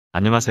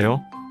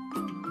안녕하세요.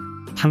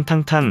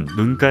 탕탕탕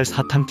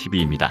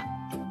눈깔사탕TV입니다.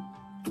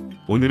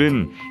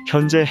 오늘은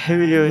현재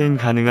해외여행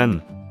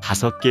가능한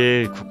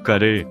 5개의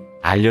국가를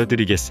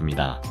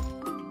알려드리겠습니다.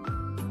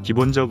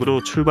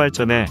 기본적으로 출발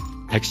전에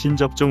백신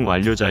접종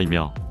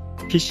완료자이며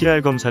PCR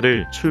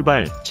검사를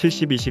출발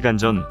 72시간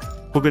전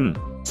혹은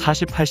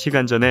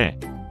 48시간 전에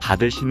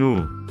받으신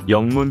후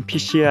영문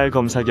PCR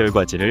검사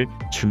결과지를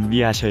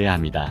준비하셔야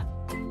합니다.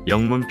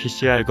 영문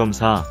PCR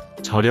검사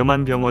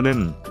저렴한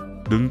병원은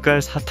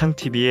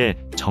눈깔사탕TV에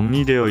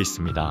정리되어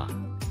있습니다.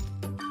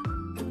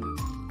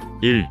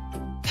 1.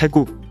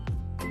 태국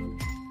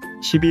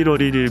 11월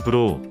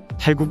 1일부로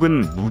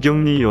태국은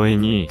무격리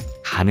여행이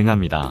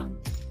가능합니다.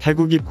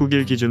 태국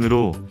입국일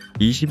기준으로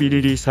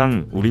 21일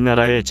이상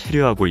우리나라에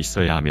체류하고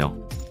있어야 하며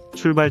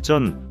출발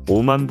전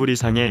 5만 불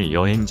이상의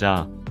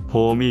여행자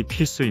보험이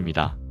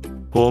필수입니다.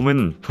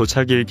 보험은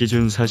도착일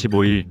기준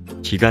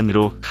 45일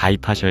기간으로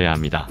가입하셔야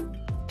합니다.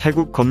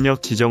 태국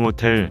검역 지정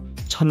호텔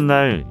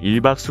첫날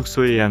 1박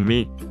숙소 예약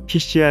및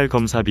PCR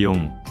검사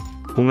비용,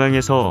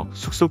 공항에서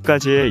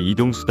숙소까지의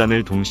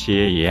이동수단을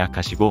동시에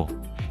예약하시고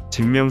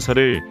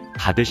증명서를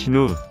받으신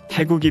후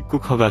태국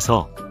입국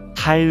허가서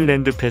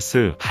타일랜드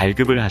패스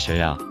발급을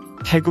하셔야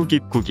태국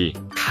입국이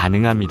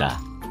가능합니다.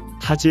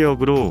 타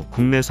지역으로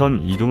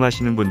국내선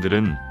이동하시는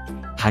분들은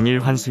당일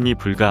환승이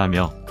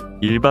불가하며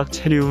 1박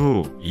체류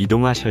후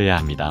이동하셔야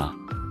합니다.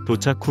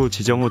 도착 후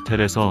지정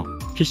호텔에서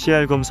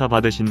PCR 검사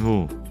받으신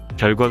후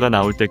결과가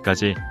나올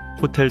때까지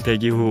호텔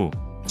대기 후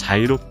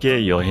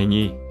자유롭게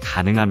여행이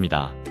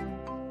가능합니다.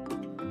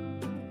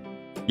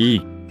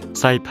 2.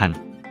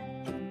 사이판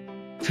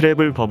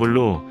트래블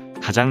버블로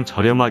가장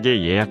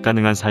저렴하게 예약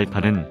가능한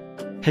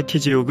사이판은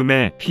패키지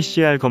요금의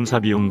PCR 검사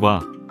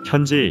비용과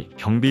현지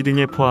경비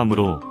등의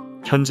포함으로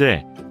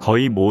현재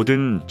거의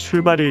모든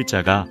출발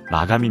일자가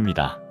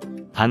마감입니다.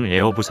 단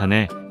에어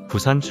부산의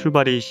부산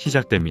출발이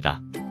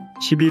시작됩니다.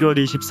 11월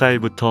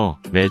 24일부터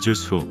매주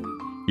수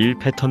 1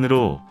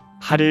 패턴으로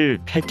 8일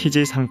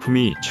패키지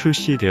상품이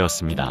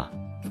출시되었습니다.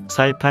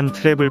 사이판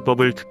트래블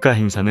버블 특가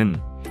행사는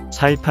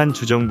사이판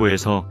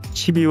주정부에서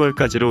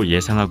 12월까지로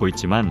예상하고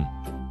있지만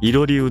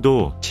 1월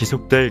이후도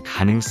지속될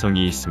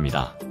가능성이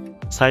있습니다.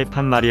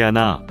 사이판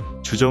마리아나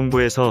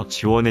주정부에서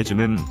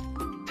지원해주는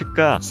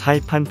특가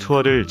사이판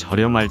투어를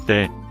저렴할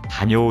때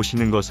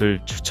다녀오시는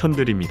것을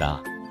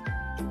추천드립니다.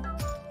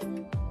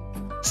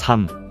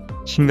 3.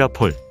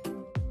 싱가폴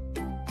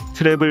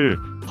트래블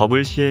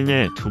버블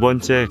시행의 두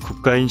번째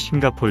국가인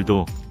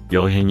싱가폴도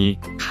여행이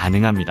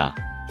가능합니다.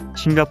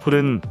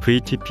 싱가폴은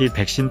VTP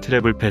백신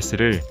트래블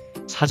패스를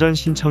사전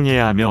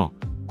신청해야 하며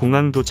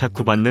공항 도착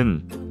후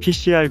받는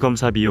PCR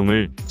검사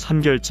비용을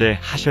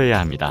선결제하셔야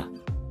합니다.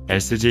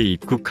 SG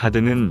입국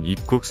카드는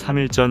입국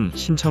 3일 전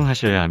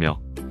신청하셔야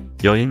하며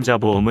여행자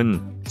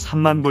보험은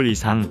 3만 불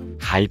이상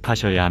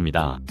가입하셔야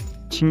합니다.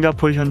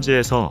 싱가폴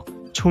현지에서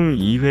총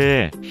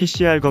 2회의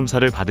PCR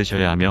검사를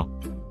받으셔야 하며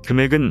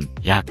금액은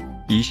약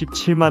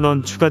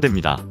 27만원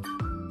추가됩니다.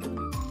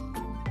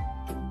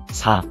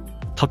 4.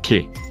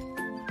 터키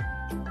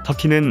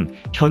터키는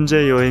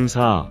현재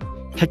여행사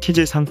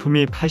패키지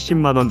상품이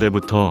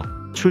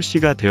 80만원대부터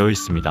출시가 되어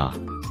있습니다.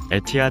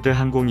 에티하드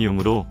항공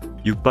이용으로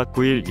 6박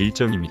 9일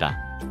일정입니다.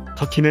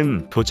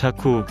 터키는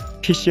도착 후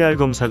PCR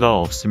검사가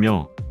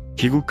없으며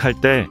귀국할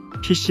때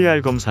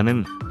PCR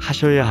검사는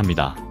하셔야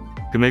합니다.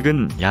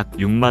 금액은 약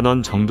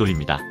 6만원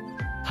정도입니다.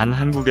 단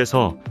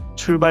한국에서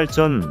출발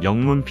전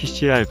영문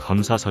PCR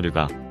검사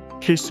서류가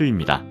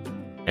필수입니다.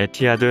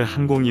 에티하드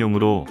항공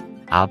이용으로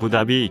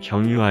아부다비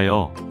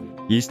경유하여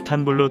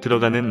이스탄불로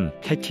들어가는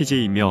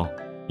패키지이며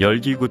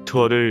열기구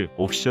투어를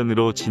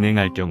옵션으로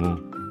진행할 경우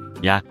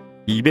약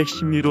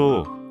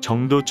 210유로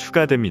정도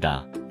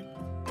추가됩니다.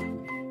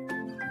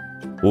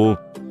 5.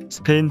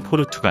 스페인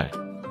포르투갈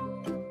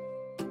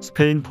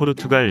스페인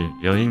포르투갈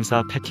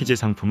여행사 패키지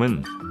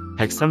상품은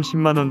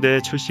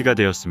 130만원대에 출시가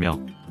되었으며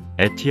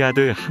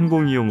에티하드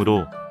항공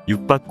이용으로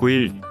 6박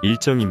 9일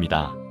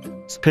일정입니다.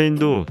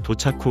 스페인도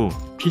도착 후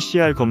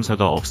PCR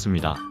검사가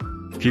없습니다.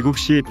 귀국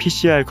시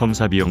PCR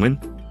검사 비용은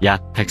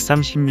약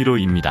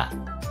 130유로입니다.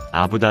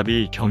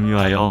 아부다비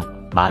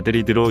경유하여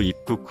마드리드로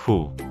입국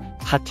후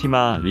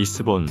파티마,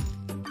 리스본,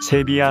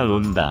 세비야,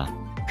 론다,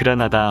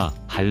 그라나다,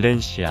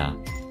 발렌시아,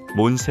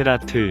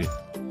 몬세라트,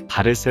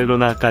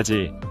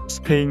 바르셀로나까지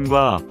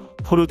스페인과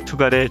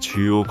포르투갈의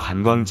주요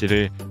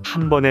관광지를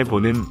한 번에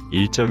보는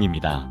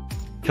일정입니다.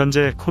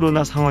 현재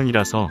코로나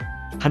상황이라서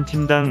한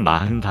팀당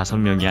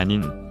 45명이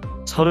아닌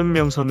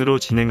 30명 선으로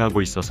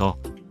진행하고 있어서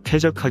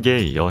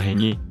쾌적하게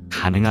여행이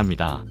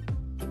가능합니다.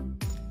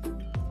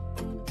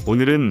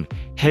 오늘은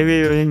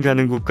해외여행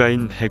가는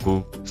국가인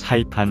태국,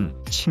 사이판,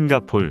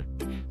 싱가폴,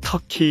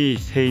 터키,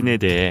 스페인에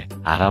대해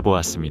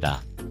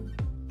알아보았습니다.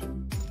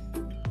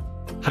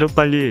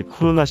 하루빨리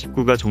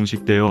코로나19가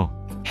종식되어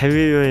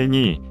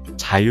해외여행이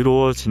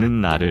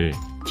자유로워지는 날을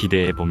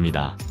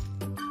기대해봅니다.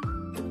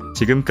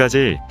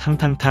 지금까지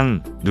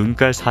탕탕탕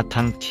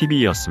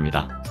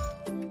눈깔사탕TV였습니다.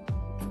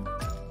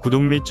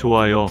 구독 및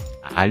좋아요,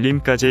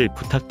 알림까지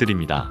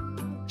부탁드립니다.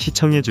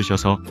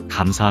 시청해주셔서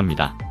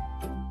감사합니다.